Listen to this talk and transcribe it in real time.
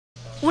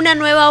Una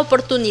nueva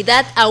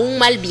oportunidad a un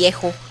mal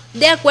viejo.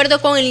 De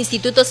acuerdo con el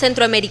Instituto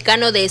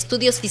Centroamericano de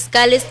Estudios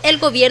Fiscales, el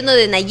gobierno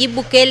de Nayib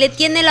Bukele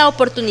tiene la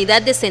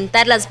oportunidad de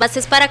sentar las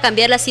bases para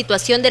cambiar la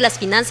situación de las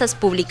finanzas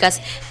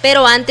públicas,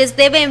 pero antes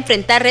debe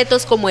enfrentar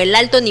retos como el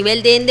alto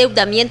nivel de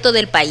endeudamiento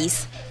del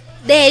país.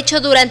 De hecho,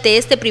 durante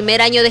este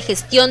primer año de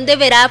gestión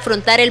deberá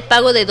afrontar el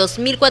pago de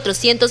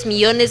 2.400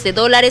 millones de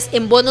dólares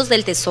en bonos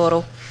del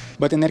Tesoro.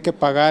 Va a tener que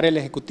pagar el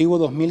Ejecutivo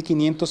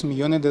 2.500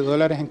 millones de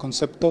dólares en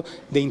concepto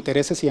de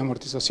intereses y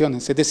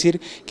amortizaciones. Es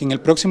decir, que en el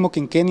próximo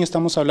quinquenio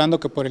estamos hablando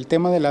que por el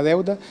tema de la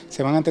deuda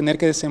se van a tener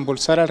que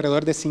desembolsar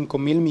alrededor de 5.000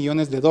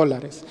 millones de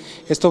dólares.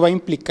 Esto va a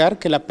implicar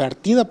que la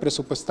partida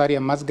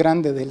presupuestaria más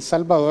grande de El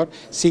Salvador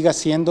siga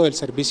siendo el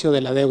servicio de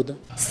la deuda.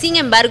 Sin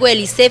embargo, el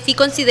ICEFI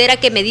considera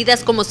que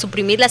medidas como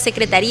suprimir la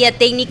Secretaría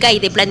Técnica y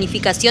de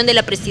Planificación de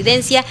la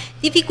Presidencia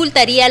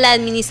dificultaría la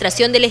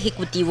administración del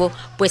Ejecutivo,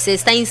 pues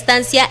esta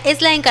instancia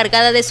es la encargada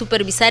de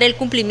supervisar el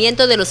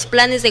cumplimiento de los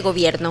planes de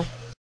gobierno.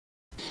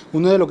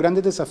 Uno de los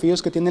grandes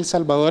desafíos que tiene El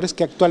Salvador es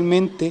que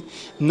actualmente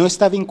no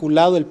está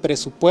vinculado el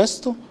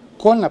presupuesto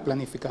con la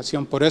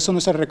planificación. Por eso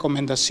nuestra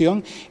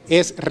recomendación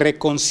es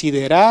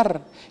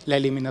reconsiderar la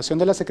eliminación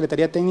de la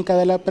Secretaría Técnica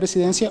de la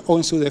Presidencia o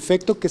en su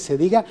defecto que se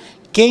diga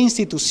qué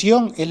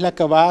institución es la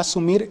que va a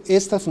asumir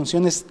estas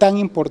funciones tan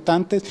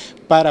importantes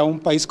para un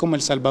país como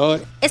El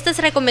Salvador. Estas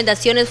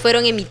recomendaciones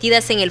fueron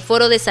emitidas en el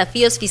Foro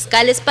Desafíos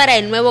Fiscales para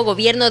el nuevo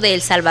gobierno de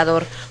El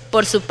Salvador.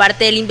 Por su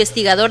parte, el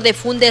investigador de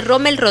Funde,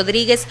 Rommel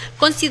Rodríguez,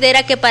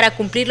 considera que para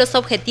cumplir los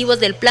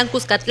objetivos del Plan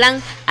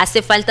Cuscatlán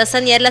hace falta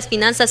sanear las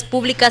finanzas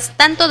públicas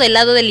tanto del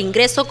lado del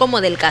ingreso como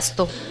del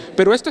gasto.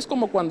 Pero esto es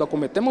como cuando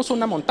acometemos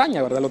una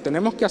montaña, ¿verdad? Lo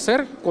tenemos que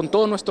hacer con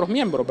todos nuestros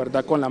miembros,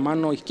 ¿verdad? Con la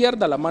mano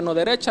izquierda, la mano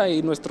derecha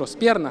y nuestras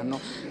piernas, ¿no?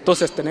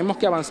 Entonces tenemos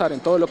que avanzar en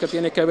todo lo que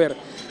tiene que ver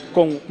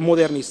con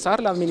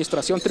modernizar la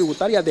administración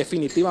tributaria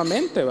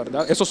definitivamente,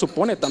 ¿verdad? Eso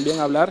supone también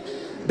hablar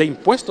de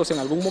impuestos en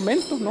algún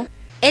momento, ¿no?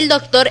 El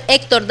doctor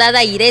Héctor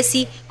Dada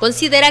Iresi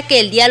considera que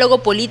el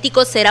diálogo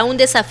político será un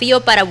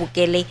desafío para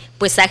Bukele,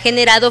 pues ha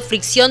generado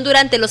fricción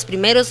durante los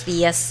primeros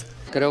días.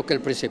 Creo que el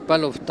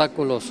principal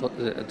obstáculo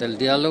del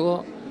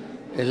diálogo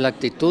es la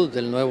actitud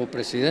del nuevo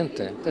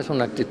presidente. Es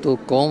una actitud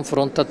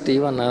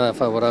confrontativa, nada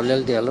favorable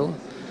al diálogo.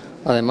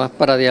 Además,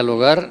 para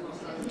dialogar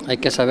hay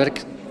que saber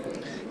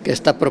qué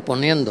está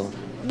proponiendo.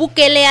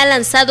 Bukele ha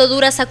lanzado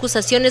duras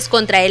acusaciones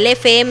contra el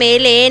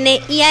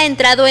FMLN y ha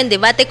entrado en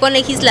debate con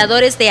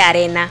legisladores de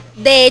Arena.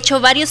 De hecho,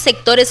 varios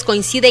sectores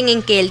coinciden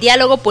en que el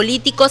diálogo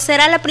político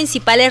será la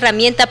principal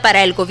herramienta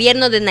para el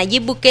gobierno de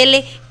Nayib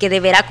Bukele, que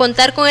deberá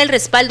contar con el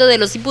respaldo de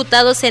los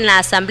diputados en la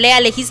Asamblea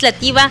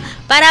Legislativa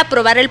para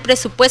aprobar el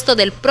presupuesto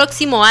del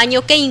próximo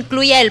año que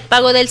incluya el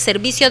pago del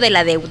servicio de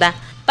la deuda.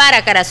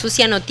 Para Cara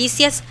Sucia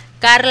Noticias,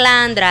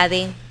 Carla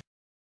Andrade.